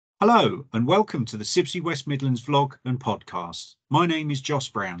Hello and welcome to the CIBSE West Midlands vlog and podcast. My name is Joss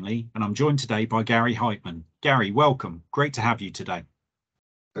Brownlee and I'm joined today by Gary Heitmann. Gary, welcome. Great to have you today.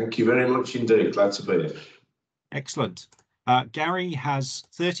 Thank you very much indeed. Glad to be here. Excellent. Gary has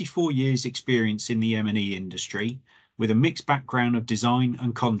 34 years experience in the M&E industry with a mixed background of design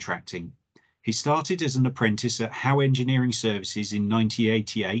and contracting. He started as an apprentice at Howe Engineering Services in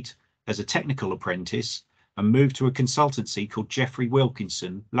 1988 as a technical apprentice and moved to a consultancy called Geoffrey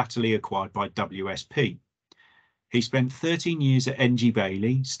Wilkinson, latterly acquired by WSP. He spent 13 years at NG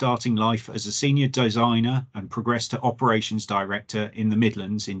Bailey, starting life as a senior designer and progressed to operations director in the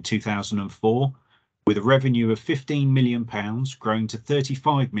Midlands in 2004, with a revenue of £15 million, growing to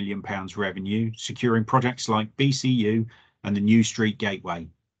 £35 million revenue, securing projects like BCU and the New Street Gateway.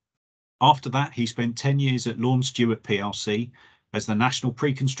 After that, he spent 10 years at Lorne Stewart PLC, as the National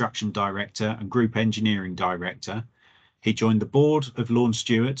Pre-Construction Director and Group Engineering Director. He joined the board of Lorne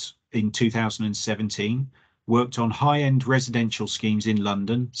Stewart in 2017, worked on high-end residential schemes in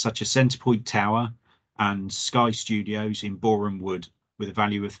London, such as Centrepoint Tower and Sky Studios in Borehamwood, with a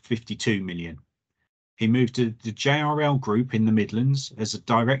value of 52 million. He moved to the JRL Group in the Midlands as a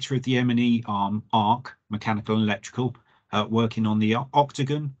director of the M&E arm, ARC, Mechanical and Electrical, working on the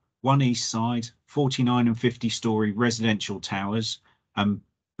Octagon, One Eastside, 49 and 50 storey residential towers, and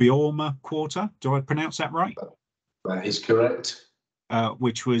Beorma Quarter. Do I pronounce that right? That is correct.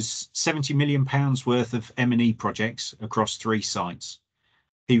 Which was £70 million worth of M&E projects across 3 sites.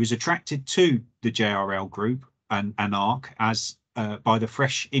 He was attracted to the JRL Group and ARC as by the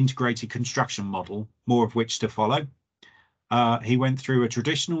fresh integrated construction model, more of which to follow. He went through a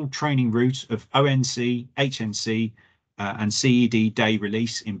traditional training route of ONC, HNC, and CED day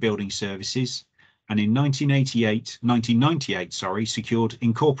release in building services, and in 1998, secured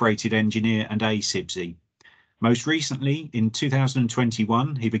incorporated engineer and CIBSE. Most recently, in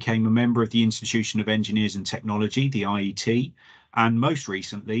 2021, he became a member of the Institution of Engineers and Technology, the IET, and most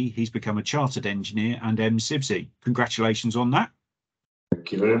recently, he's become a chartered engineer and CIBSE. Congratulations on that.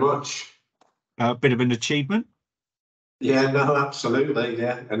 Thank you very much. A bit of an achievement. Yeah, no, absolutely,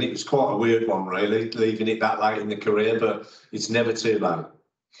 yeah. And it was quite a weird one, really, leaving it that late in the career, but it's never too late.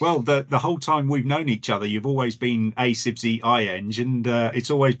 Well, the whole time we've known each other, you've always been CIBSE iEng, and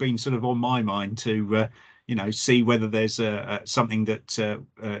it's always been sort of on my mind to, see whether there's something that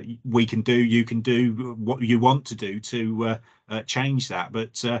we can do, you can do, what you want to do to change that.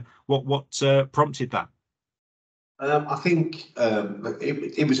 But what prompted that? I think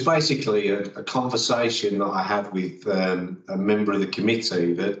it was basically a conversation that I had with a member of the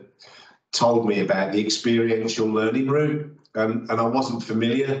committee that told me about the experiential learning route, and I wasn't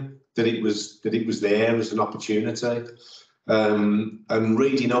familiar that it was there as an opportunity. And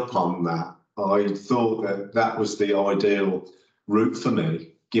reading up on that, I thought that was the ideal route for me,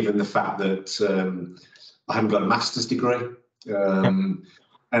 given the fact that I haven't got a master's degree.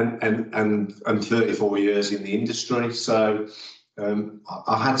 And 34 years in the industry. So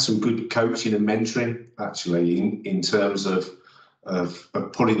I had some good coaching and mentoring, actually, in terms of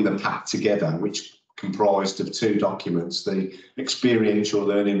putting the pack together, which comprised of 2 documents, the experiential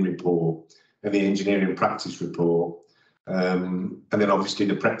learning report and the engineering practice report, and then obviously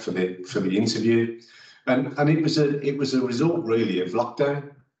the prep for the interview. And it was a result, really, of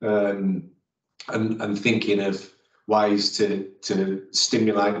lockdown and thinking of ways to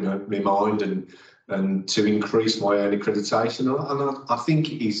stimulate my mind and to increase my own accreditation. And I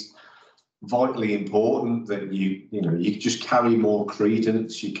think it is vitally important that you just carry more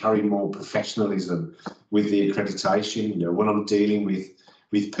credence, you carry more professionalism with the accreditation. When I'm dealing with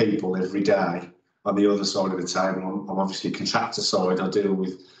people every day on the other side of the table, I'm obviously contractor side, I deal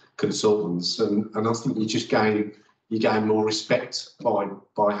with consultants, and I think you gain more respect by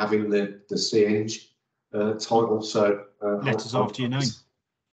having the CEng title. So letters after your name.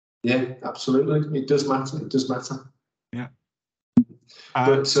 Yeah, absolutely. It does matter. Yeah.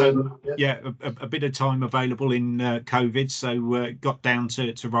 A bit of time available in COVID, so got down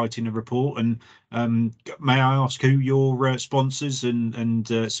to writing a report. And may I ask who your sponsors and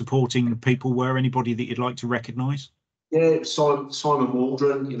supporting people were? Anybody that you'd like to recognise? Yeah, Simon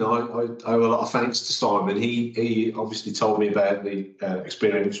Waldron. I owe a lot of thanks to Simon. He obviously told me about the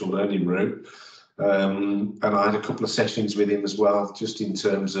experiential learning route. And I had a couple of sessions with him as well, just in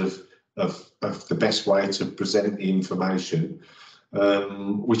terms of the best way to present the information,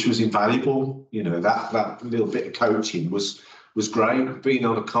 which was invaluable. That little bit of coaching was great. Being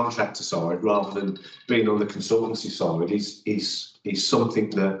on a contractor side rather than being on the consultancy side is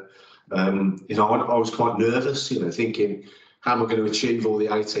something that I was quite nervous. Thinking, how am I going to achieve all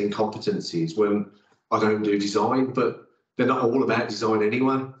the 18 competencies when I don't do design? But they're not all about design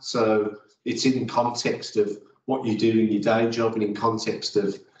anyway. So it's in context of what you do in your day job and in context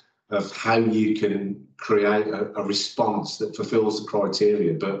of how you can create a response that fulfills the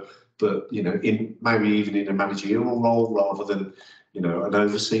criteria, but you know, in maybe even in a managerial role rather than, you know, an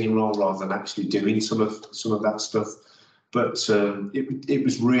overseeing role rather than actually doing some of that stuff. But it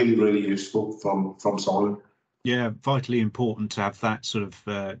was really useful from Simon. Yeah, vitally important to have that sort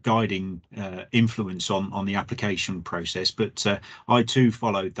of guiding influence on the application process. But I too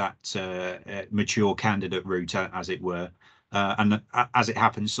followed that mature candidate route, as it were. And as it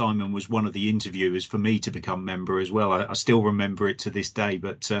happens, Simon was one of the interviewers for me to become member as well. I still remember it to this day.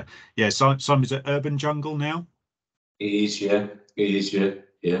 But yeah, Simon's at Urban Jungle now. He is, yeah. He is, yeah.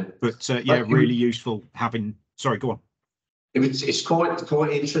 Yeah. But yeah, really useful having. Sorry, go on. It's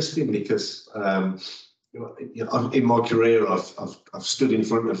quite interesting because in my career, I've stood in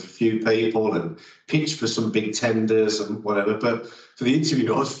front of a few people and pitched for some big tenders and whatever. But for the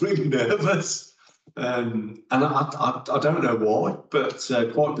interview, I was really nervous. And I don't know why, but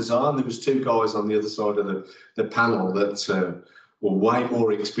quite bizarre. And there was two guys on the other side of the panel that were way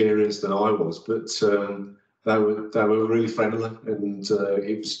more experienced than I was, but they were really friendly, and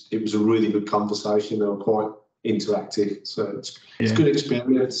it was a really good conversation. They were quite interactive, so it's good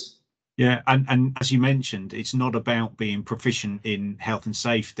experience. Yeah, and as you mentioned, it's not about being proficient in health and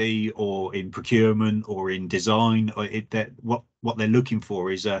safety or in procurement or in design. Or what they're looking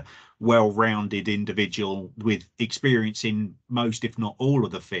for is a well-rounded individual with experience in most, if not all,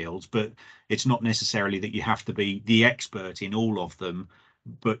 of the fields. But it's not necessarily that you have to be the expert in all of them,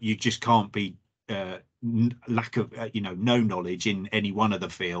 but you just can't be lack of no knowledge in any one of the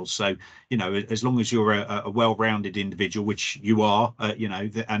fields. So as long as you're a well-rounded individual, which you are,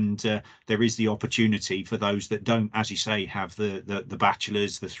 and there is the opportunity for those that don't, as you say, have the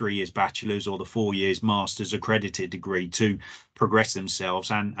bachelor's, the 3 years bachelor's or the 4 years master's accredited degree to progress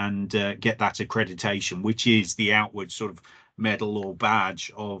themselves and get that accreditation, which is the outward sort of medal or badge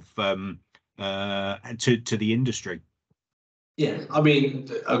of to the industry. Yeah, I mean,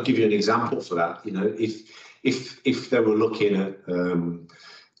 I'll give you an example for that. You know, if they were looking at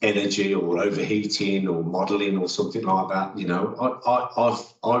energy or overheating or modelling or something like that, you know,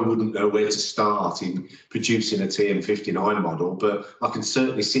 I wouldn't know where to start in producing a TM59 model, but I can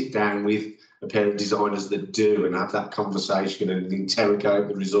certainly sit down with a pair of designers that do and have that conversation and interrogate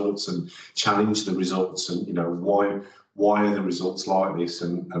the results and challenge the results and, you know, why are the results like this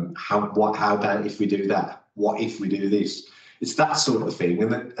and how about if we do that? What if we do this? It's that sort of thing,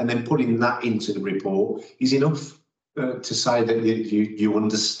 and then putting that into the report is enough to say that you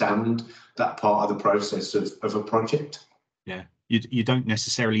understand that part of the process of a project. Yeah, you don't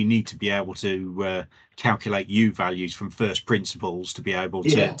necessarily need to be able to calculate U values from first principles to be able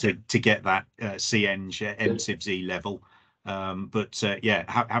to get that CEng MCIBSE level. But yeah,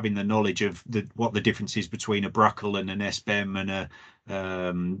 having the knowledge of what the difference is between a Bruckle and an SBEM and a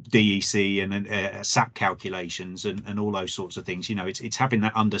DEC and SAP calculations and all those sorts of things. You know, it's having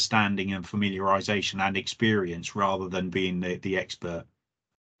that understanding and familiarization and experience rather than being the expert.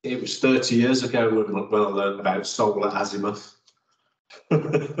 It was 30 years ago when I learned about solar azimuth.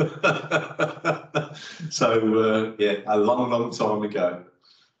 So yeah, a long time ago.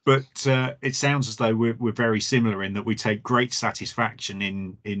 But it sounds as though we're very similar in that we take great satisfaction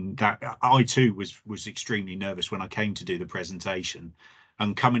in that. I too was extremely nervous when I came to do the presentation,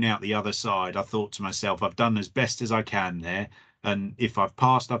 and coming out the other side, I thought to myself, I've done as best as I can there, and if I've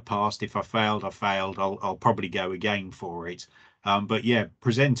passed, I've passed. If I failed, I failed. I'll probably go again for it. But yeah,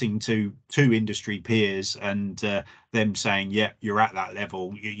 presenting to two industry peers and them saying, yeah, you're at that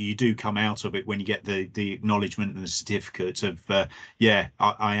level, you do come out of it when you get the acknowledgement and the certificate of, yeah,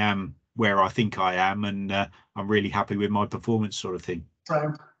 I am where I think I am, and I'm really happy with my performance, sort of thing.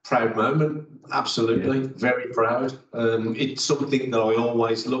 Proud moment, absolutely, yeah. Very proud. It's something that I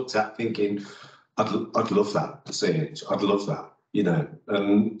always looked at thinking, I'd love that to see it. I'd love that. You know,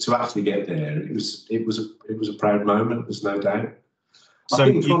 and to actually get there, it was a proud moment. There's no doubt. So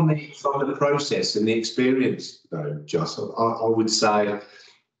I think from the process and the experience, though, Joss, I would say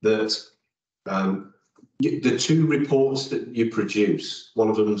that the two reports that you produce, one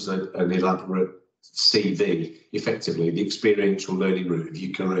of them's an elaborate CV, effectively the experiential learning route of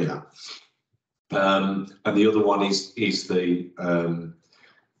your career, and the other one is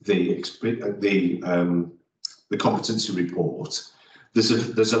the competency report.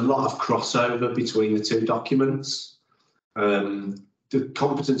 There's a lot of crossover between the two documents. The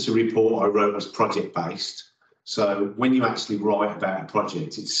competency report I wrote was project based. So when you actually write about a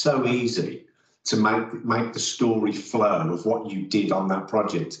project, it's so easy to make the story flow of what you did on that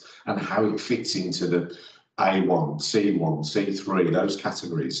project and how it fits into A1, C1, C3, those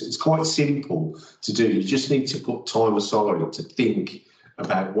categories. It's quite simple to do. You just need to put time aside to think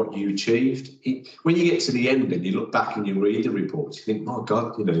about what you achieved. When you get to the end and you look back and you read the reports, you think, my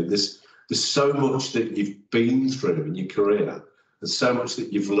God, you know, there's so much that you've been through in your career. There's so much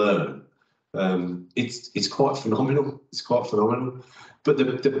that you've learned. It's quite phenomenal. It's quite phenomenal. But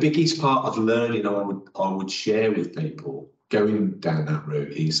the biggest part of learning I would share with people going down that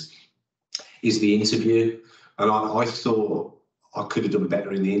route is the interview. And I thought I could have done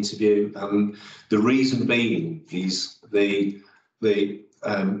better in the interview. And the reason being is I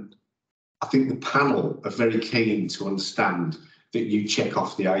think the panel are very keen to understand that you check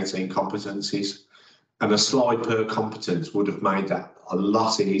off the 18 competencies, and a slide per competence would have made that a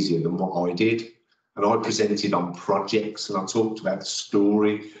lot easier than what I did. And I presented on projects and I talked about the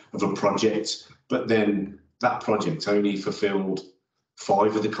story of a project, but then that project only fulfilled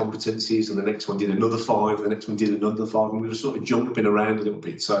 5 of the competencies, and the next one did another 5, the next one did another 5, and we were sort of jumping around a little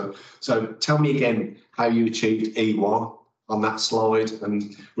bit. So tell me again how you achieved E1 on that slide,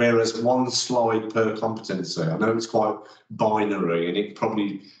 and whereas one slide per competency, I know it's quite binary and it'd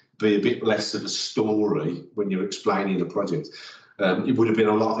probably be a bit less of a story when you're explaining a project. It would have been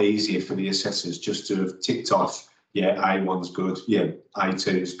a lot easier for the assessors just to have ticked off, yeah, A1's good, yeah, A2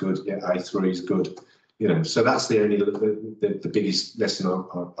 is good, yeah, A3 is good. You know, so that's the biggest lesson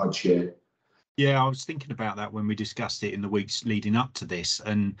I'd share. Yeah, I was thinking about that when we discussed it in the weeks leading up to this,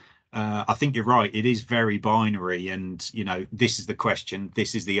 and I think you're right. It is very binary, and you know, this is the question,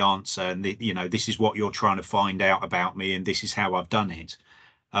 this is the answer, and you know, this is what you're trying to find out about me, and this is how I've done it.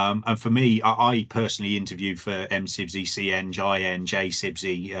 And for me, I personally interviewed for MCIBSE, CEng, IEng,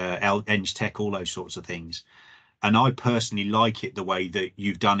 JCIBSE, Eng Tech, all those sorts of things. And I personally like it the way that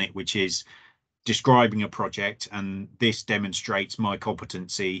you've done it, which is describing a project, and this demonstrates my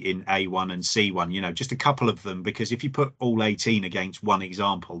competency in A1 and C1, you know, just a couple of them, because if you put all 18 against one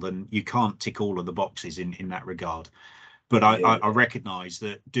example, then you can't tick all of the boxes in that regard. But I recognise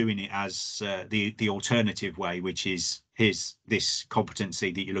that doing it as the alternative way, which is here's this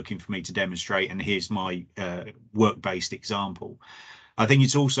competency that you're looking for me to demonstrate, and here's my work-based example. I think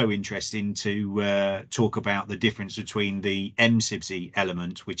it's also interesting to talk about the difference between the MCIBSE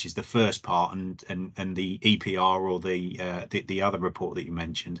element, which is the first part, and the EPR or the other report that you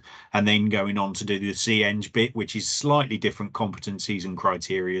mentioned, and then going on to do the CEng bit, which is slightly different competencies and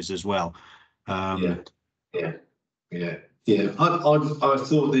criterias as well. Yeah. I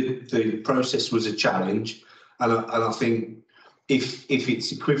thought the process was a challenge, and I think if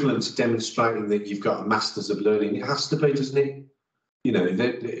it's equivalent to demonstrating that you've got a Masters of Learning, it has to be, doesn't it? You know,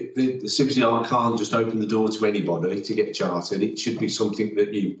 the CIBSE can't just open the door to anybody to get chartered. It should be something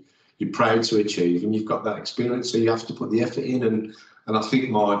that you're proud to achieve, and you've got that experience, so you have to put the effort in. And I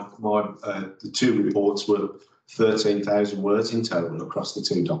think the 2 reports were 13,000 words in total across the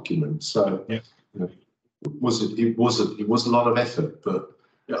 2 documents. So yeah. You know, it was a lot of effort, but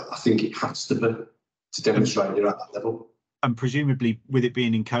I think it has to be to demonstrate you're at that level. And presumably, with it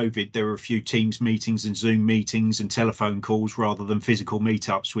being in COVID, there were a few Teams meetings and Zoom meetings and telephone calls rather than physical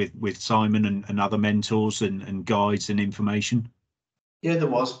meetups with Simon and other mentors and guides and information. Yeah, there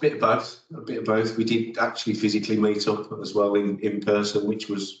was a bit of both. We did actually physically meet up as well in person, which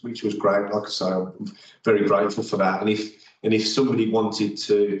was great. Like I say, I'm very grateful for that. And if somebody wanted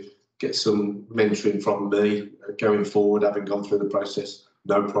to get some mentoring from me going forward, having gone through the process,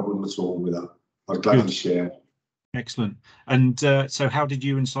 no problem at all with that. I'd gladly share. Excellent. And so how did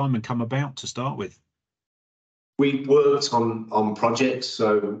you and Simon come about to start with? We worked on projects.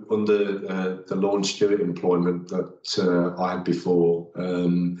 So under the Lorne Stewart employment that I had before,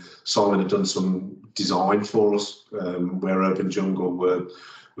 Simon had done some design for us, where Urban Jungle were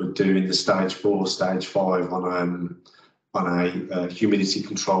doing the stage 4, stage 5 on a humidity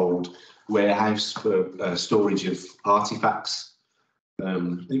controlled warehouse for storage of artifacts.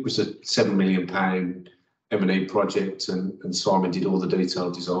 It was a £7 million M&E project, and Simon did all the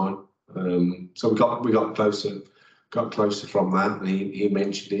detailed design. So we got closer from that, and he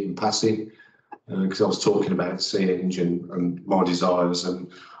mentioned it in passing because I was talking about CEng and my desires, and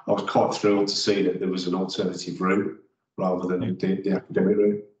I was quite thrilled to see that there was an alternative route rather than the academic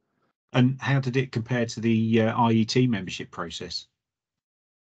route. And how did it compare to the IET membership process?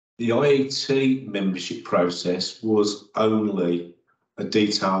 The IET membership process was only a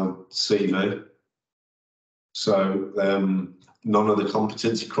detailed CV. So none of the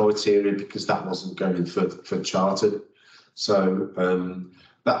competency criteria, because that wasn't going for chartered. So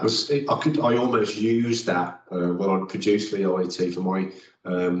that was I almost used that when I produced the IET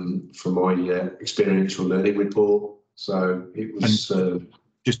for my experiential learning report. So it was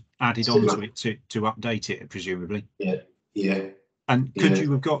Just added Similar. onto it to update it, presumably. Yeah. And could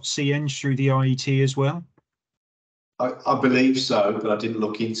you have got CEng through the IET as well? I believe so, but I didn't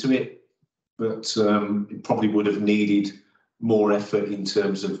look into it. But it probably would have needed more effort in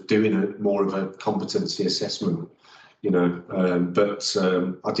terms of doing more of a competency assessment, but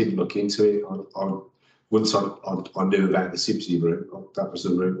I didn't look into it. Once I knew about the CIBSE route, that was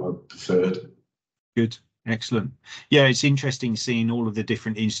the route I preferred. Good, excellent. Yeah, it's interesting seeing all of the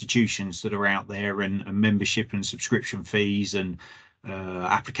different institutions that are out there, and membership and subscription fees and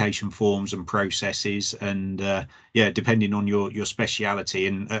application forms and processes, and yeah, depending on your speciality.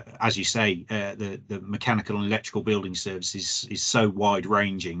 And as you say, the mechanical and electrical building services is so wide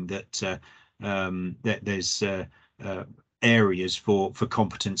ranging that there's areas for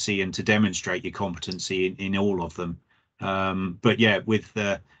competency and to demonstrate your competency in all of them. But yeah, with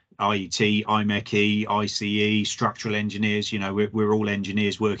IET, IMECE, ICE, structural engineers, we're all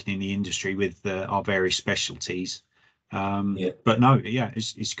engineers working in the industry with our various specialties. But no, yeah,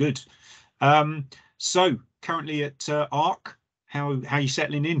 it's good. So currently at ARC, how are you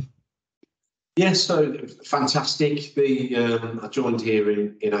settling in? Yeah, so fantastic. I joined here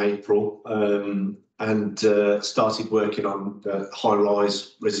in April and started working on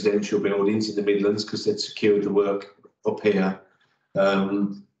high-rise residential buildings in the Midlands because they'd secured the work up here.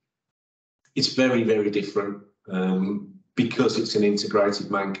 It's very, very different because it's an integrated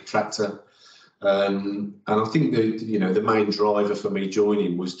main contractor. And I think the main driver for me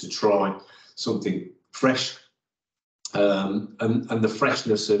joining was to try something fresh, and the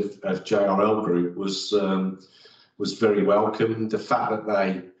freshness of JRL Group was very welcome. The fact that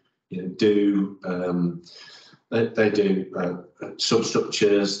they do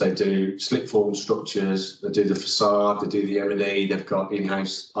substructures, they do slip form structures, they do the facade, they do the M&E. They've got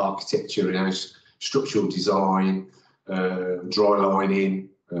in-house architecture, in-house structural design, dry lining.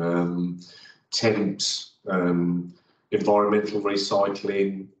 Temps, environmental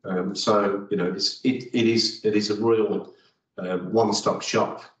recycling. So it is a real one-stop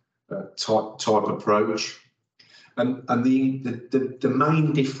shop type approach. And the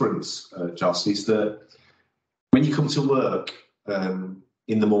main difference, Joss, is that when you come to work in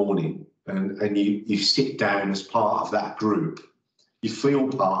the morning and you sit down as part of that group, you feel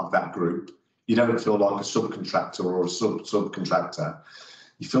part of that group. You don't feel like a subcontractor or a subcontractor.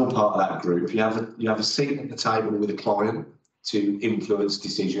 You feel part of that group. You have a seat at the table with a client to influence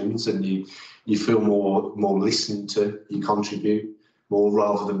decisions, and you feel more listened to. You contribute more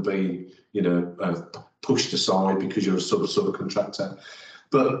rather than being pushed aside because you're a subcontractor.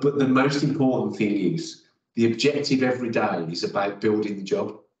 But the most important thing is the objective every day is about building the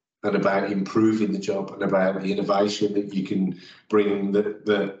job and about improving the job and about the innovation that you can bring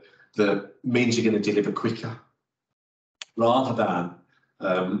that means you're going to deliver quicker, rather than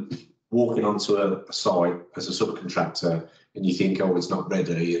walking onto a site as a subcontractor and you think, oh, it's not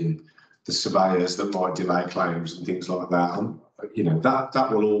ready, and the surveyors that might delay claims and things like that.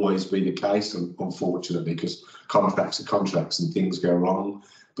 That will always be the case, unfortunately, because contracts are contracts and things go wrong.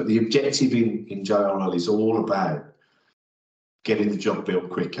 But the objective in JRL is all about getting the job built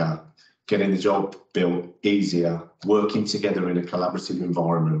quicker, getting the job built easier, working together in a collaborative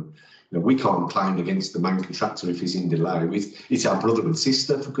environment. We can't claim against the main contractor if he's in delay. It's our brother and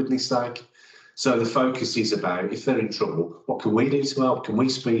sister, for goodness sake. So the focus is about, if they're in trouble, what can we do to help? Can we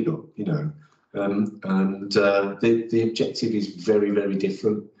speed up? The objective is very, very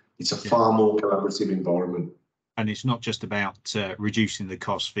different. It's a far more collaborative environment. And it's not just about reducing the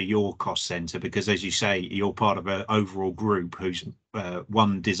cost for your cost centre, because, as you say, you're part of an overall group whose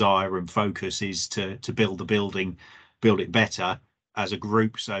one desire and focus is to build the building, build it better as a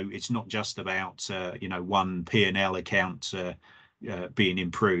group. So it's not just about one P&L account being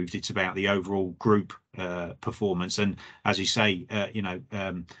improved. It's about the overall group performance. And as you say,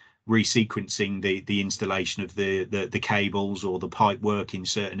 resequencing the installation of the cables or the pipe work in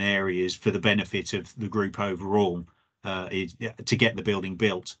certain areas for the benefit of the group overall, to get the building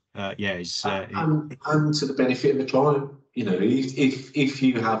built. And to the benefit of the client. If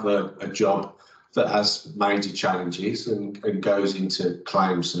you have a job that has major challenges and goes into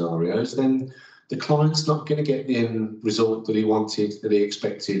claim scenarios, then the client's not going to get the end result that he wanted, that he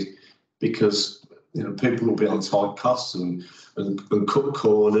expected, because people will be on tight costs and cut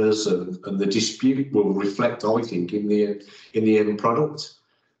corners, and the dispute will reflect, I think, in the end product.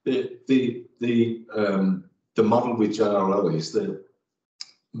 The model with JRL is that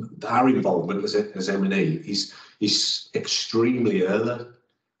our involvement as M&E is extremely early.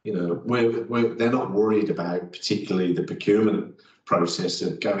 They're not worried about particularly the procurement process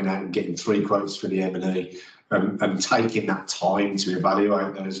of going out and getting 3 quotes for the M&E and taking that time to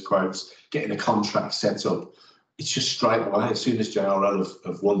evaluate those quotes, getting a contract set up, it's just straight away. As soon as JRL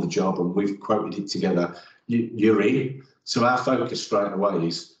have won the job and we've quoted it together, you're in. So our focus straight away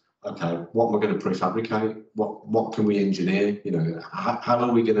is, okay, what am I going to prefabricate? What can we engineer? You know, how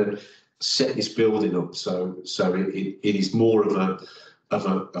are we going to set this building up so it is more of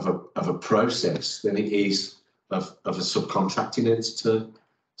a process than it is of a subcontracting entity.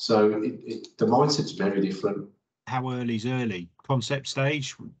 So the mindset's very different. How early is early? Concept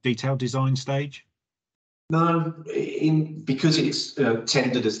stage, detailed design stage? No, because it's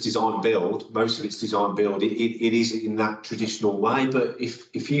tendered as design build, most of it's design build, it is in that traditional way. But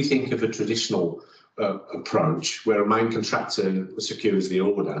if you think of a traditional approach where a main contractor secures the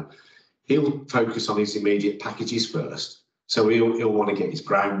order, he'll focus on his immediate packages first. So he'll want to get his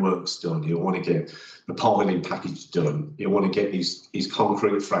groundworks done. He'll want to get the piling package done. He'll want to get his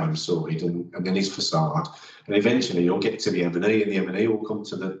concrete frame sorted and then his facade. And eventually he'll get to the M&E, and the M&E will come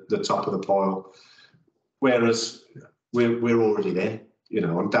to the top of the pile. Whereas we're already there. You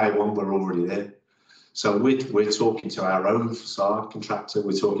know, on day one, we're already there. So we're talking to our own facade contractor.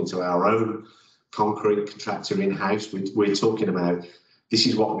 We're talking to our own concrete contractor in-house. We're talking about, this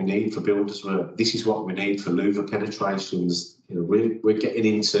is what we need for builders work. This is what we need for louver penetrations. You know, we're getting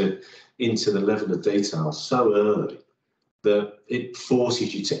into the level of detail so early that it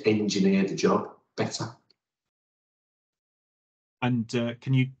forces you to engineer the job better. And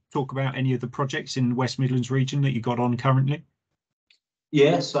can you talk about any of the projects in the West Midlands region that you got on currently?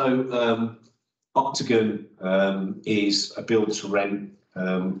 Yeah, so Octagon is a build-to-rent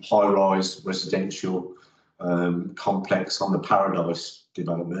high-rise residential complex on the Paradise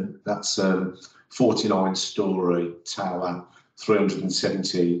development. That's 49-storey tower,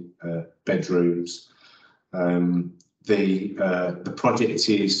 370 bedrooms. The project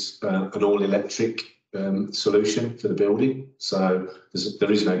is an all-electric solution for the building. So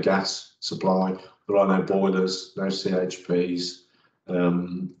there is no gas supply. There are no boilers, no CHPs.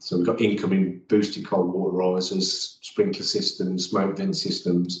 So we've got incoming boosted cold water risers, sprinkler systems, smoke vent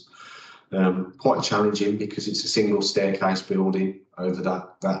systems. Quite challenging because it's a single staircase building over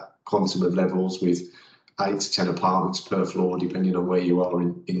that quantum of levels with 8 to 10 apartments per floor, depending on where you are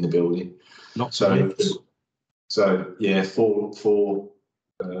in the building. So yeah, three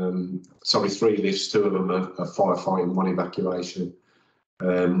lifts, 2 of them are firefighting, 1 evacuation,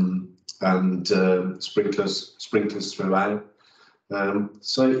 and sprinklers throughout.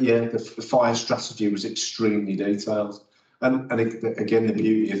 So yeah, the fire strategy was extremely detailed. And again, the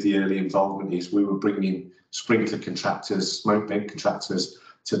beauty of the early involvement is we were bringing sprinkler contractors, smoke vent contractors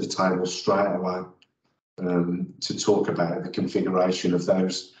to the table straight away to talk about the configuration of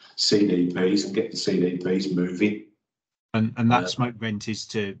those CDPs and get the CDPs moving. And that smoke vent is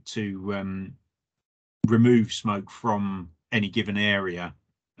to remove smoke from any given area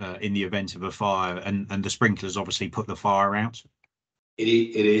in the event of a fire, and the sprinklers obviously put the fire out.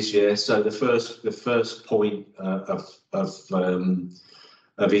 It is, yeah. So the first point of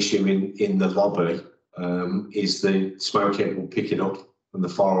issue in the lobby is the smoke head will pick it up, and the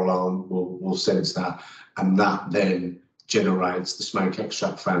fire alarm will sense that, and that then generates the smoke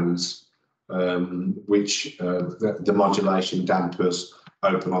extract fans, which the modulation dampers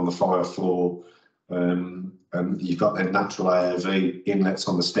open on the fire floor. And you've got then natural AOV inlets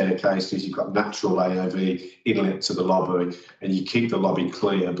on the staircases, you've got natural AOV inlet to the lobby, and you keep the lobby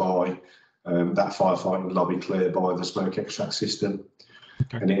clear by that firefighting lobby clear by the smoke extract system.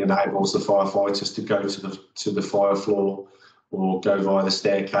 Okay. And it enables the firefighters to go to the fire floor or go via the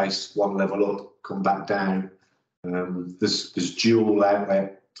staircase 1 level up, come back down. There's dual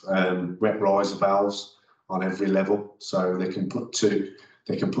outlet wet riser valves on every level, so they can put two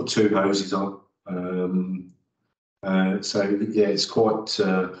hoses on. So yeah, it's quite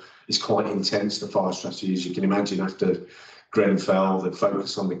intense, the fire strategy, as you can imagine. After Grenfell, the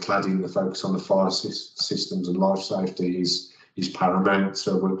focus on the cladding, the focus on the fire systems and life safety is paramount.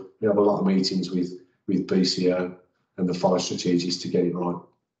 So we have a lot of meetings with BCO and the fire strategies to get it right.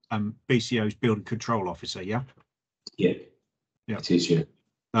 BCO's building control officer, yeah? Yeah. It is, yeah.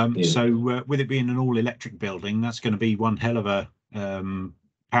 So with it being an all-electric building, that's going to be one hell of a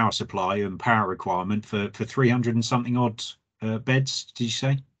power supply and power requirement for 300 and something odd beds, did you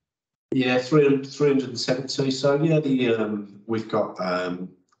say? Yeah, 370. So yeah, we've got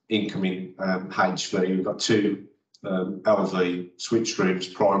incoming HV. We've got 2 LV switch rooms,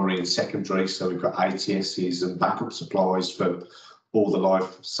 primary and secondary. So we've got ATSs and backup supplies for all the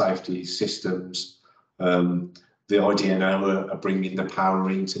life safety systems. The IDNO are bringing the power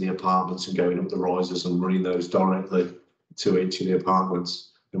into the apartments and going up the risers and running those directly to each of the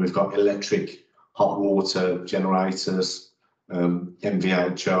apartments. And we've got electric hot water generators,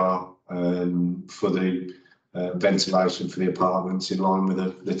 MVHR for the ventilation for the apartments in line with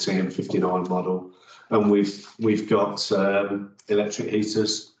the TM59 model, and we've got electric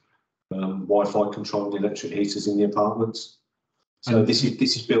heaters, Wi-Fi controlled electric heaters in the apartments. So and this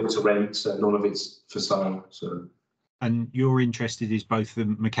is built to rent, so none of it's for sale. So. And you're interested is both the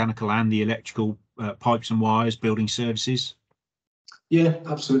mechanical and the electrical pipes and wires, building services? Yeah,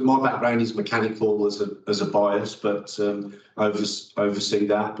 absolutely. My background is mechanical as a bias, but oversee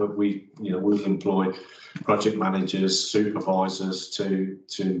that. But we'll employ project managers, supervisors to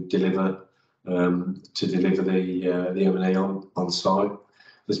deliver the M&E on site.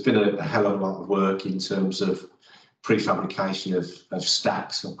 There's been a hell of a lot of work in terms of prefabrication of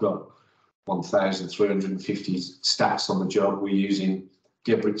stacks. I've got 1,350 stacks on the job. We're using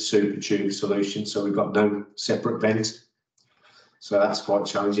Gebrick super tube solution, so we've got no separate vent. So that's quite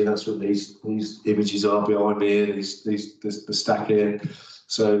challenging. That's what these images are behind me here, the stack here.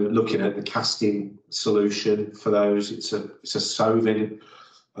 So looking at the casting solution for those, it's a sovin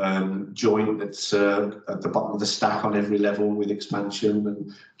joint that's at the bottom of the stack on every level with expansion,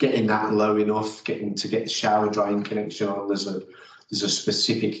 and getting that low enough, getting to get the shower drain connection on. There's a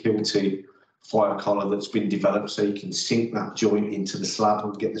specific Hilti fire collar that's been developed so you can sink that joint into the slab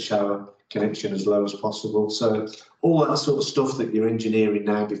and get the shower connection as low as possible. So all that sort of stuff that you're engineering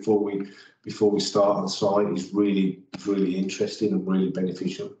now before we start on site is really interesting and really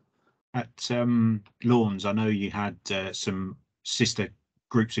beneficial. At Lorne's, I know you had some sister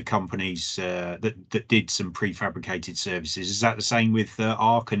groups of companies that did some prefabricated services. Is that the same with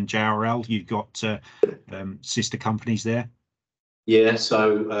ARC and JRL? You've got sister companies there? Yeah,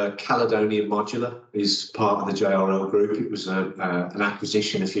 so Caledonian Modular is part of the JRL Group. It was an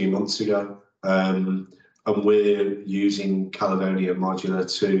acquisition a few months ago, and we're using Caledonian Modular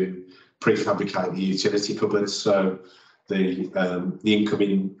to prefabricate the utility cupboards. So the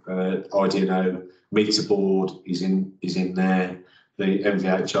incoming IDNO meter board is in there, the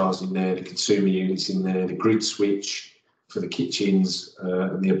MVHR's in there, the consumer unit's in there, the grid switch for the kitchens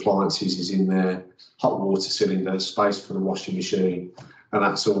and the appliances is in there, hot water cylinder, space for the washing machine, and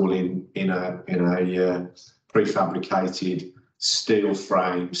that's all in a prefabricated steel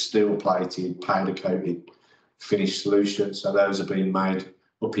frame, steel plated, powder coated finished solution. So those are being made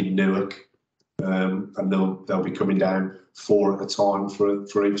up in Newark, and they'll be coming down 4 at a time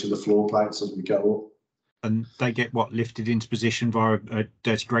for each of the floor plates as we go up. And they get lifted into position via a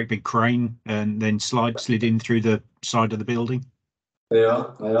dirty great big crane and then slid in through the side of the building? They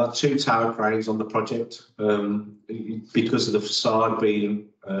are 2 tower cranes on the project. Because of the facade being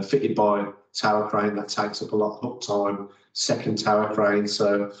fitted by tower crane, that takes up a lot of uptime, second tower crane.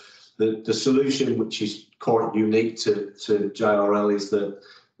 So the solution, which is quite unique to JRL, is that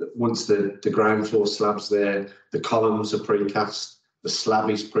once the ground floor slab's there, the columns are precast, the slab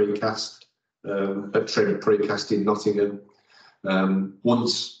is precast, at Trevor Precast in Nottingham.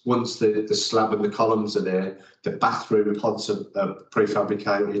 Once the slab and the columns are there, the bathroom pods are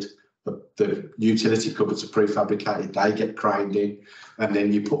prefabricated, the utility cupboards are prefabricated, they get craned in, and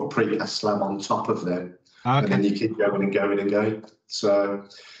then you put a precast slab on top of them, and then you keep going and going and going. So,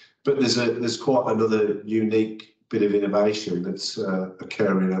 but there's quite another unique bit of innovation that's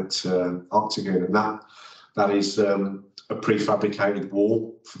occurring at Octagon, and that is a prefabricated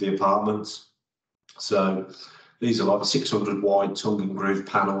wall for the apartments. So these are like 600 wide tongue and groove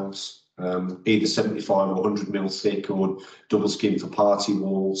panels, either 75 or 100 mil thick or double skin for party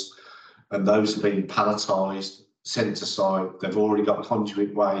walls. And those have been palletised, sent to site. They've already got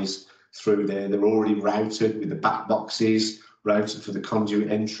conduit ways through there. They're already routed with the back boxes, routed for the conduit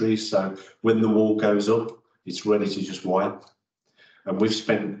entry. So when the wall goes up, it's ready to just wire. And we've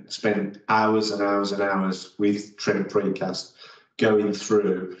spent hours and hours and hours with Trent Precast going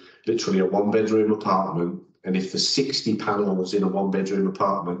through literally a 1-bedroom apartment, and if there's 60 panels in a 1-bedroom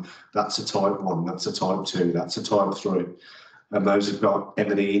apartment, that's a type 1, that's a type 2, that's a type 3, and those have got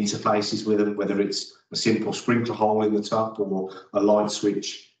M&E interfaces with them, whether it's a simple sprinkler hole in the top or a light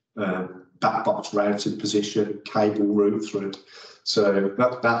switch back box routed position, cable route through. So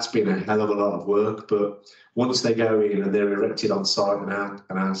that's been a hell of a lot of work, but once they go in and they're erected on site and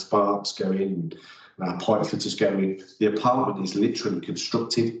our sparks go in, and our pipe fitters go in, the apartment is literally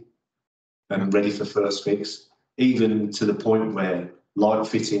constructed and ready for first fix, even to the point where light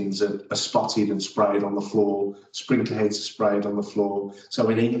fittings are spotted and sprayed on the floor, sprinkler heads are sprayed on the floor. So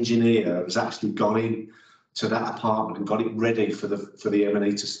an engineer has actually gone in to that apartment and got it ready for the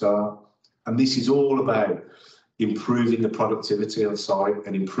M&E to start. And this is all about improving the productivity on site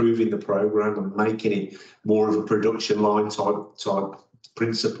and improving the program and making it more of a production line type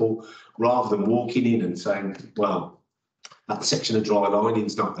principle, rather than walking in and saying, well, that section of dry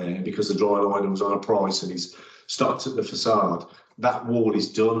lining's not there because the dry liner was on a price and it's stopped at the facade. That wall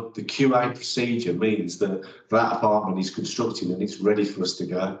is done. The QA procedure means that that apartment is constructed and it's ready for us to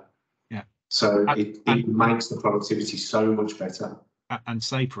go. Yeah. So it makes the productivity so much better. And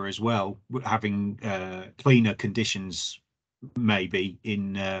safer as well, having cleaner conditions maybe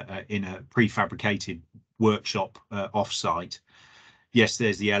in a prefabricated workshop off-site. Yes,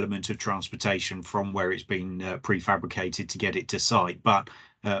 there's the element of transportation from where it's been prefabricated to get it to site, but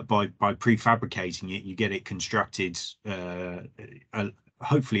by prefabricating it, you get it constructed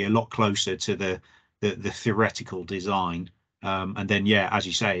hopefully a lot closer to the theoretical design. And then, yeah, as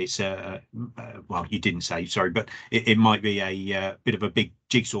you say, it's well, you didn't say, sorry, but it might be a bit of a big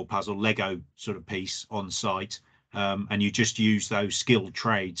jigsaw puzzle, Lego sort of piece on site. And you just use those skilled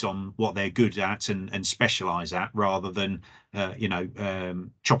trades on what they're good at and specialise at, rather than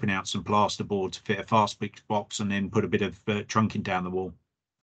chopping out some plasterboard to fit a fast pitch box and then put a bit of trunking down the wall.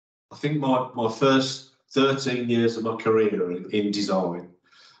 I think my first 13 years of my career in design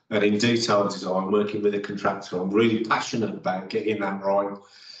and in detail design, working with a contractor, I'm really passionate about getting that right.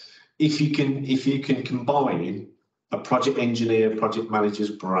 If you can combine a project engineer, project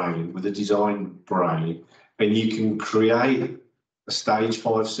manager's brain with a design brain, and you can create a stage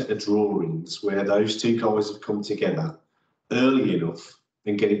 5 set of drawings where those two guys have come together early enough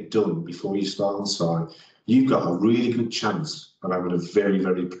and get it done before you start on site, you've got a really good chance of having a very,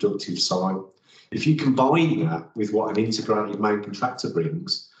 very productive site. If you combine that with what an integrated main contractor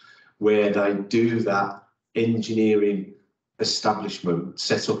brings, where they do that engineering establishment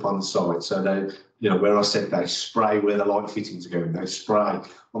set up on site, so they, where I said they spray where the light fittings are going, they spray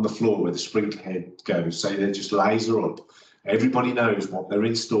on the floor where the sprinkler head goes, so they just laser up. Everybody knows what they're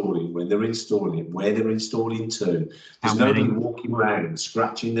installing, when they're installing it, where they're installing to. There's nobody walking around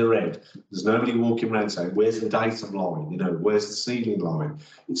scratching their head. There's nobody walking around saying, where's the datum line? Where's the ceiling line?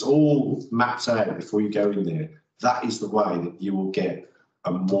 It's all mapped out before you go in there. That is the way that you will get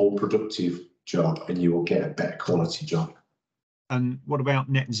a more productive job and you will get a better quality job. And what about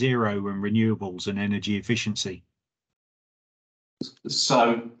net zero and renewables and energy efficiency?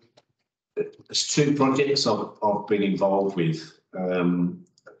 So there's 2 projects I've been involved with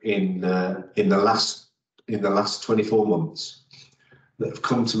in the last 24 months that have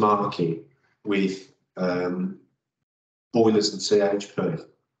come to market with boilers and CHP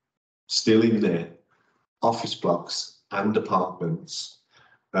still in there, office blocks and apartments,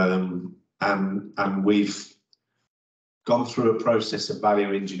 and we've gone through a process of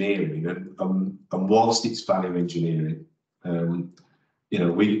value engineering, and whilst it's value engineering,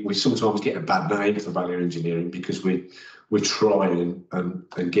 we sometimes get a bad name for value engineering because we try and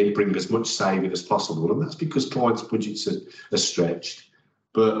bring as much saving as possible, and that's because clients' budgets are stretched.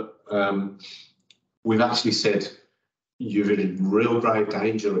 But we've actually said you're in real grave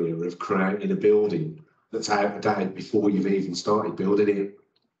danger here of creating a building that's out of date before you've even started building it.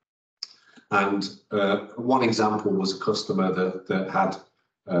 And one example was a customer that had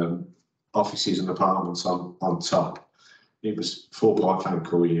offices and apartments on top. It was 4-pipe fan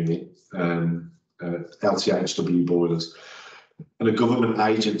core unit, LTHW boilers, and a government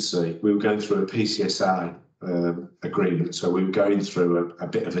agency. We were going through a PCSA agreement, so we were going through a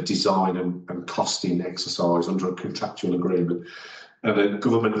bit of a design and costing exercise under a contractual agreement. And a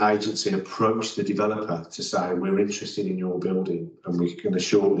government agency approached the developer to say, we're interested in your building and we're going to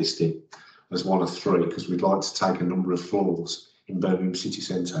shortlist it as one of 3 because we'd like to take a number of floors in Birmingham city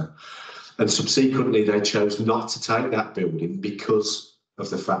centre. And subsequently, they chose not to take that building because of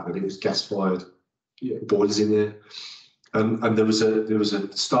the fact that it was gas-fired boilers in there. And there was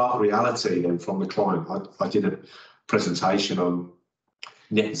a stark reality then from the client. I did a presentation on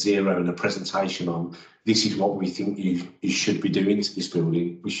net zero and a presentation on this is what we think you should be doing to this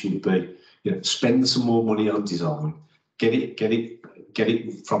building. We should be, spend some more money on design, get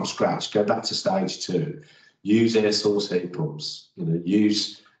it from scratch, go back to stage 2, use air source heat pumps,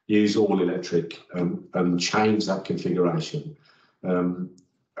 use all electric and change that configuration.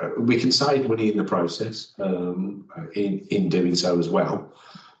 We can save money in the process in doing so as well,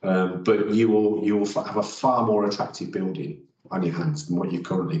 but you will have a far more attractive building on your hands than what you've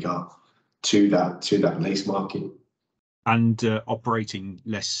currently got to that lease market, and operating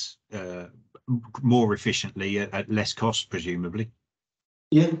less, more efficiently at less cost, presumably.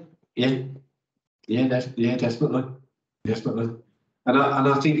 Yeah, definitely. And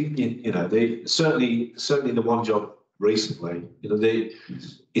I think certainly the one job recently,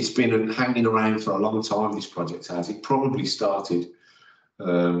 it's been hanging around for a long time. This project has. It probably started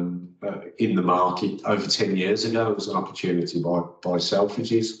in the market over 10 years ago. It was an opportunity by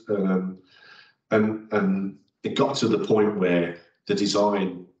Selfridges, and it got to the point where the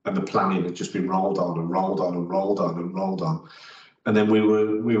design and the planning had just been rolled on and rolled on and rolled on and rolled on. And then we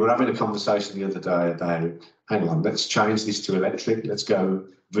were having a conversation the other day about, hang on, let's change this to electric. Let's go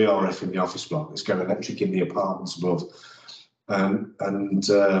VRF in the office block. Let's go electric in the apartments above. And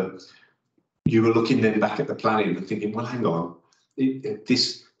you were looking then back at the planning and thinking, well, hang on,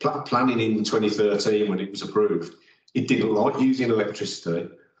 this planning in 2013 when it was approved, it didn't like using electricity,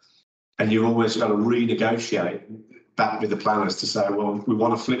 and you're almost going to renegotiate back with the planners to say, well, we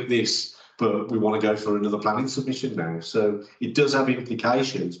want to flip this, but we want to go for another planning submission now. So it does have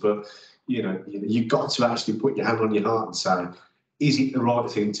implications, but you've got to actually put your hand on your heart and say, is it the right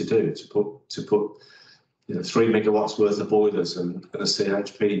thing to do to put 3 megawatts worth of boilers and a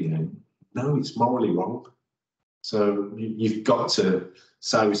CHP in? No, it's morally wrong. So you've got to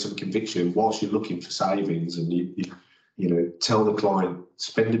say with some conviction, whilst you're looking for savings, and you tell the client,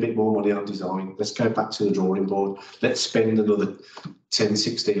 spend a bit more money on design. Let's go back to the drawing board. Let's spend another 10,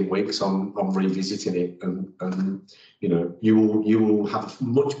 16 weeks on revisiting it, and you will have a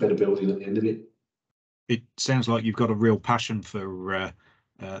much better building at the end of it. It sounds like you've got a real passion for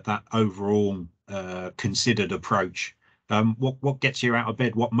that overall considered approach. What gets you out of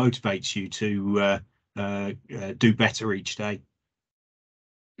bed? What motivates you to do better each day?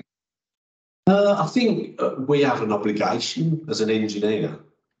 I think we have an obligation as an engineer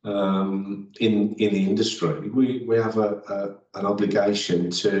in the industry. We have an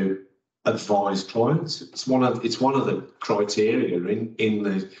obligation to advise clients. It's one of the criteria in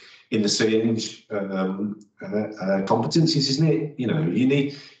the CNG competencies, isn't it?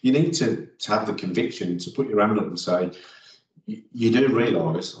 You need to have the conviction to put your hand up and say, you do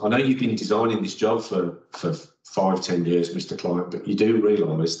realise, I know you've been designing this job for 5-10 years, Mr. Client, but you do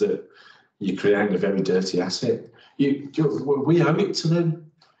realise that you're creating a very dirty asset. We owe it to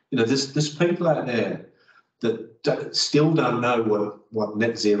them. There's people out there that still don't know what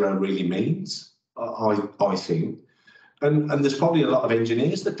net zero really means, I think. And there's probably a lot of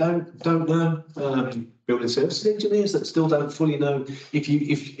engineers that don't know, building services engineers that still don't fully know.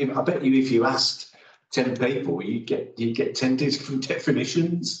 I bet you if you asked 10 people, you get 10 different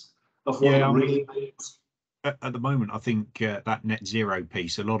definitions of what it really means. At the moment, I think that net zero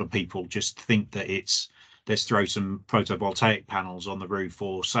piece, a lot of people just think that let's throw some photovoltaic panels on the roof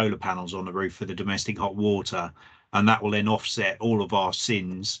or solar panels on the roof for the domestic hot water, and that will then offset all of our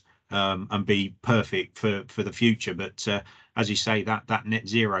sins and be perfect for the future. But as you say, that net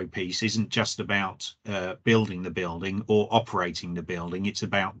zero piece isn't just about building the building or operating the building. It's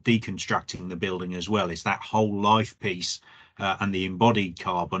about deconstructing the building as well. It's that whole life piece and the embodied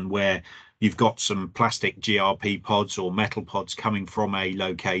carbon, where you've got some plastic GRP pods or metal pods coming from a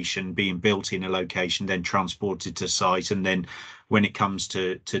location, being built in a location, then transported to site, and then when it comes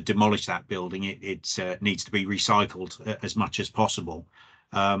to demolish that building, it needs to be recycled as much as possible.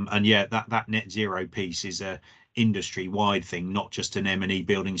 And yeah, that net zero piece is a industry-wide thing, not just an M&E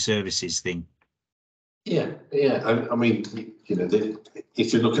building services thing. Yeah. I mean,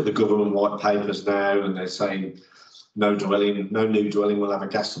 if you look at the government white papers now, and they're saying no new dwelling will have a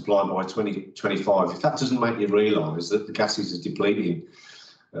gas supply by 2025. If that doesn't make you realise that the gases are depleting,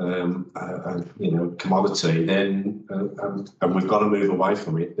 commodity, then and we've got to move away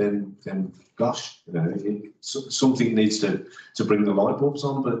from it, then gosh, something needs to bring the light bulbs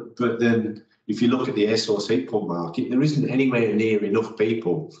on. But then if you look at the air source heat pump market, there isn't anywhere near enough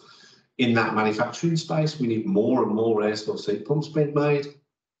people in that manufacturing space. We need more and more air source heat pumps being made.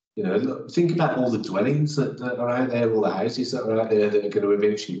 Think about all the dwellings that are out there, all the houses that are out there that are going to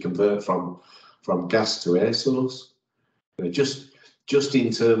eventually convert from gas to air source. Just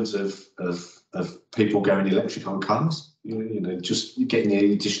in terms of people going electric on cars, just getting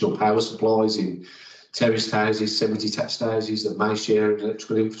the additional power supplies in terraced houses, semi-detached houses that may share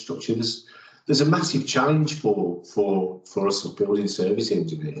electrical infrastructure. There's a massive challenge for us as building service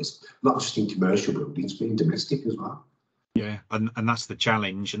engineers, not just in commercial buildings, but in domestic as well. Yeah, and that's the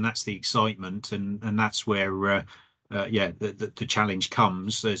challenge, and that's the excitement, and that's where the challenge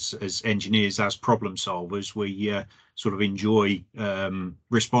comes as engineers, as problem solvers. We sort of enjoy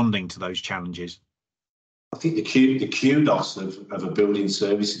responding to those challenges. I think the kudos of a building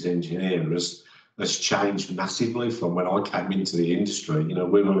services engineer has changed massively from when I came into the industry.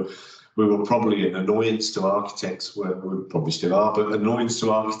 We were probably an annoyance to architects. We probably still are, but annoyance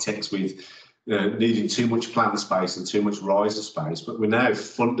to architects with needing too much plant space and too much riser space. But we're now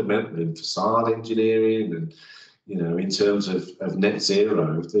fundamentally in facade engineering, and in terms of net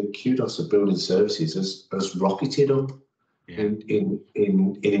zero, the kudos of building services has rocketed up.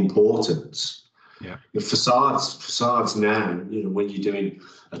 in importance. Yeah. The facades now, you know, when you're doing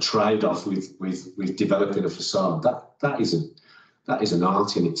a trade-off with developing a facade, that is an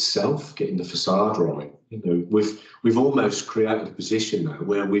art in itself, getting the facade right. You know, we've almost created a position now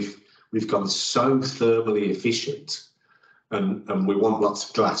where we've gone so thermally efficient, and we want lots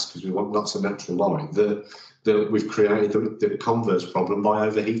of glass because we want lots of natural light, that we've created the converse problem by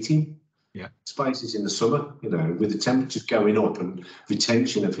overheating. Yeah. Spaces in the summer, you know, with the temperatures going up and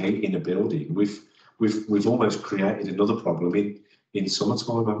retention of heat in a building, we've almost created another problem in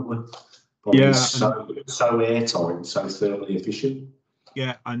summertime, haven't we? Probably so airtight and so thermally efficient.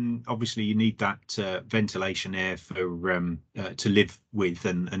 Yeah, and obviously you need that ventilation air for to live with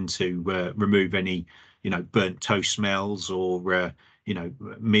and to remove any, you know, burnt toast smells or you know,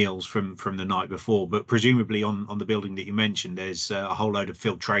 meals from the night before. But presumably on the building that you mentioned, there's a whole load of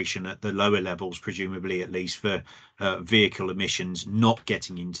filtration at the lower levels, presumably at least for vehicle emissions not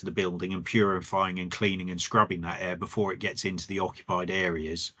getting into the building, and purifying and cleaning and scrubbing that air before it gets into the occupied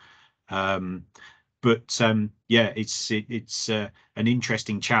areas. But yeah, it's an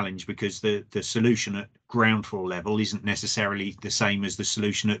interesting challenge because the solution at ground floor level isn't necessarily the same as the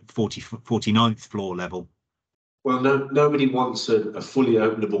solution at 49th floor level. Well, nobody wants a fully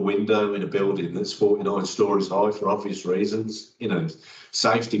openable window in a building that's 49 stories high for obvious reasons, you know,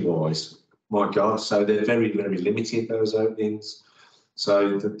 safety wise. My God, so they're very, very limited, those openings.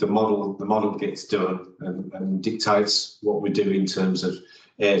 So the model gets done and dictates what we do in terms of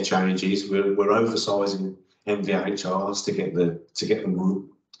air changes. We're oversizing MVHRs to get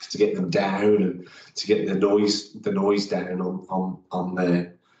them down and to get the noise down on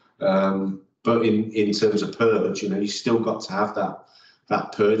there. But in terms of purge, you know, you still got to have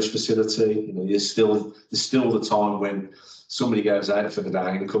that purge facility. You know, there's still the time when somebody goes out for the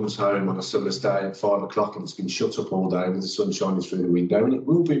day and comes home on a summer's day at 5 o'clock and it's been shut up all day with the sun shining through the window, and it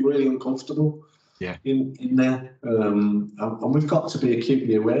will be really uncomfortable. Yeah. In there, and we've got to be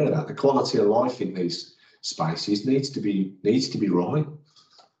acutely aware of that. The quality of life in these spaces needs to be right.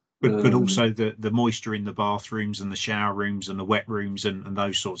 But also the moisture in the bathrooms and the shower rooms and the wet rooms and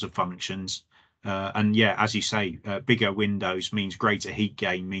those sorts of functions. And yeah, as you say, bigger windows means greater heat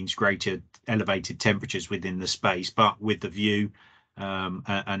gain, means greater elevated temperatures within the space, but with the view.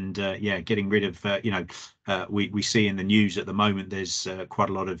 Yeah, getting rid of, you know, we see in the news at the moment there's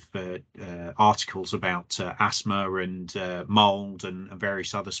quite a lot of articles about asthma and mold and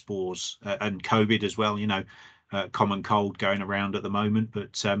various other spores and COVID as well, you know, common cold going around at the moment.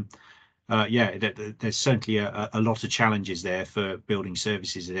 But yeah, there's certainly a lot of challenges there for building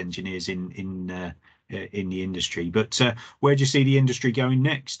services engineers in the industry. But where do you see the industry going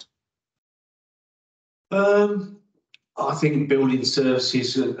next? I think building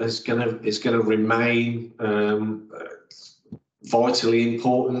services is going to remain vitally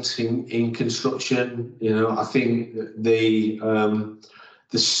important in construction. You know, I think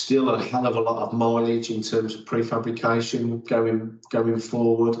there's still a hell of a lot of mileage in terms of prefabrication going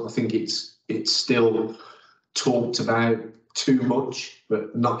forward. I think it's still talked about too much,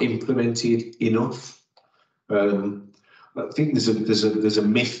 but not implemented enough. I think there's a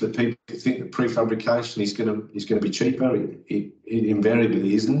myth that people think that prefabrication is going to be cheaper. It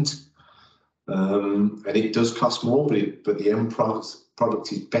invariably isn't, and it does cost more, but the end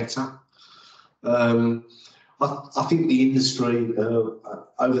product is better. I think the industry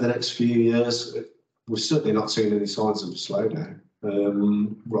over the next few years, we're certainly not seeing any signs of a slowdown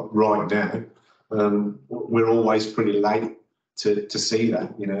right now. We're always pretty late to see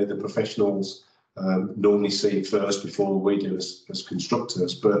that. You know, the professionals normally see it first before we do as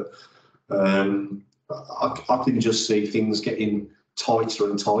constructors, but I can just see things getting tighter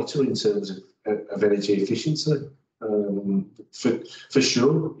and tighter in terms of energy efficiency. For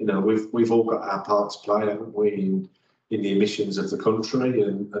sure, you know, we've all got our part to play, haven't we, in the emissions of the country,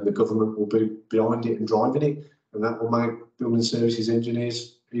 and the government will be behind it and driving it, and that will make building services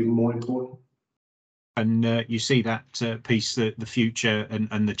engineers even more important. And you see that piece, the future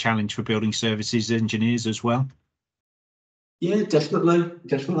and the challenge for building services engineers as well? Yeah, definitely.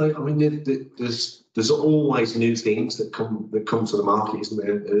 I mean, there's always new things that come to the market, isn't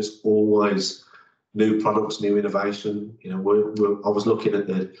there? There's always new products, new innovation. You know, I was looking at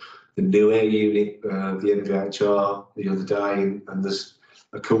the new air unit, the NVHR, the other day, and there's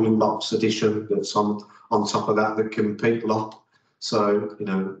a cooling box addition that's on top of that can peak lock. So, you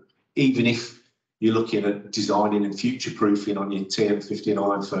know, even if you're looking at designing and future-proofing on your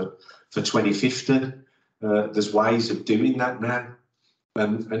TM59 for 2050, there's ways of doing that now.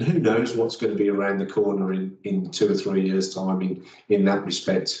 And who knows what's going to be around the corner in 2 or 3 years' time in that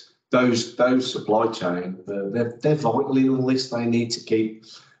respect those supply chain, they're vital in all this. They need to keep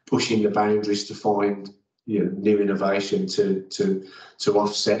pushing the boundaries to find new innovation to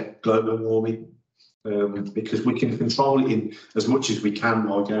offset global warming, because we can control it in as much as we can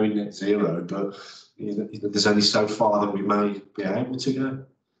by going net zero, but there's only so far that we may be able to go.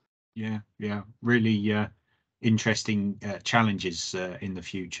 Yeah, really interesting challenges in the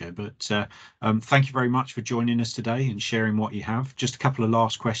future. But thank you very much for joining us today and sharing what you have. Just a couple of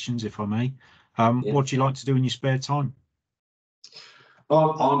last questions, if I may. What do you like to do in your spare time?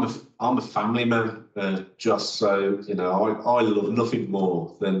 I'm a family man, just so I love nothing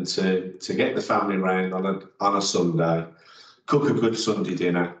more than to get the family around on a Sunday, cook a good Sunday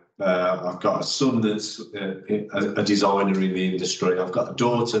dinner. I've got a son that's a designer in the industry. I've got a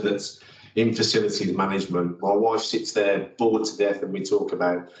daughter that's in facilities management. My wife sits there bored to death, and we talk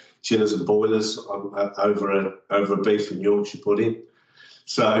about chillers and boilers over a beef and Yorkshire pudding.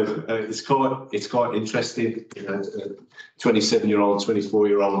 So it's quite interesting. 27-year-old,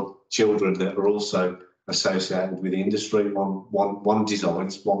 24-year-old children that are also associated with the industry. One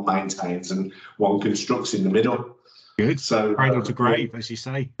designs, one maintains, and one constructs in the middle. Good. So cradle to grave, as you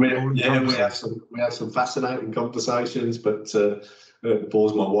say. We have some fascinating conversations, but it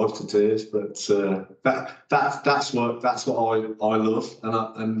bores my wife to tears. But that's what I love,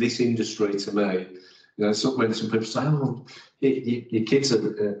 and this industry to me. When some people say, "Oh, your kids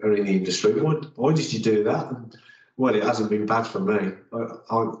are in the industry. Why did you do that?" And, well, it hasn't been bad for me.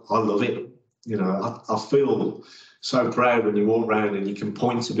 I love it. I feel so proud when you walk around and you can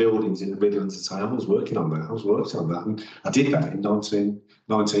point to buildings in the Midlands and say, "I was working on that. I was working on that," and I did that in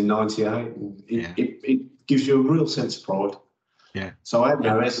 1998. And it gives you a real sense of pride. Yeah. So I have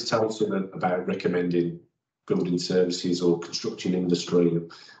no hesitation about recommending building services or construction industry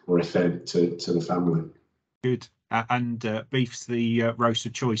or FM to the family. Good. And beef's the roast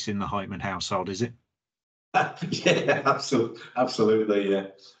of choice in the Heitmann household, is it? Yeah, absolutely. Yeah,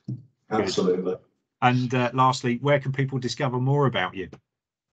 absolutely. Good. And lastly, where can people discover more about you?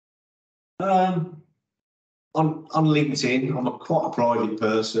 On LinkedIn. I'm quite a private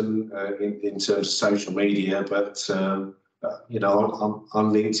person in terms of social media, but I'm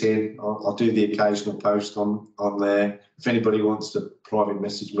on LinkedIn. I'll do the occasional post on there. If anybody wants to private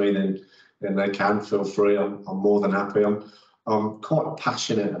message me, then they can. Feel free. I'm more than happy. I'm quite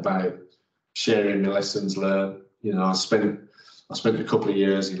passionate about sharing the lessons learned. I spent a couple of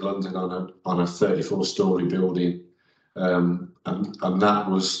years in London on a 34-storey building, and that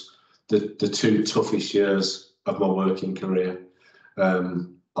was the two toughest years of my working career.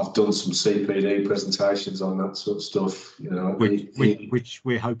 I've done some CPD presentations on that sort of stuff, which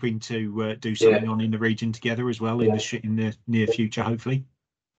we're hoping to do something on in the region together as well in the near future, hopefully.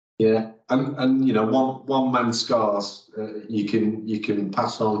 Yeah, and one man's scars you can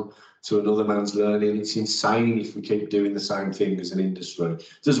pass on to another man's learning. It's insane if we keep doing the same thing as an industry. It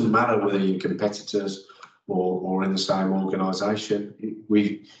doesn't matter whether you're competitors or in the same organisation.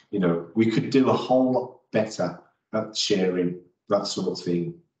 We could do a whole lot better at sharing that sort of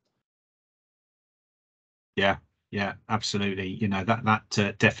thing. Yeah, absolutely.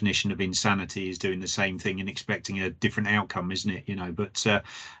 That definition of insanity is doing the same thing and expecting a different outcome, isn't it? But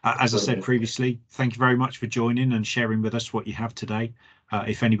as I said previously, thank you very much for joining and sharing with us what you have today.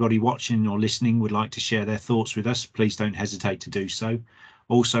 If anybody watching or listening would like to share their thoughts with us, please don't hesitate to do so.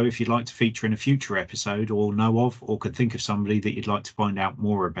 Also, if you'd like to feature in a future episode or know of or could think of somebody that you'd like to find out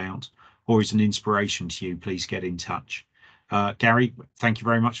more about or is an inspiration to you, please get in touch. Gary, thank you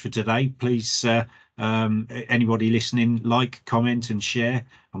very much for today. Please, anybody listening, like, comment and share.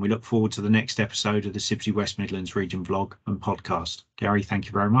 And we look forward to the next episode of the CIBSE West Midlands Region Vlog and Podcast. Gary, thank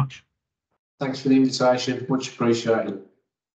you very much. Thanks for the invitation. Much appreciated.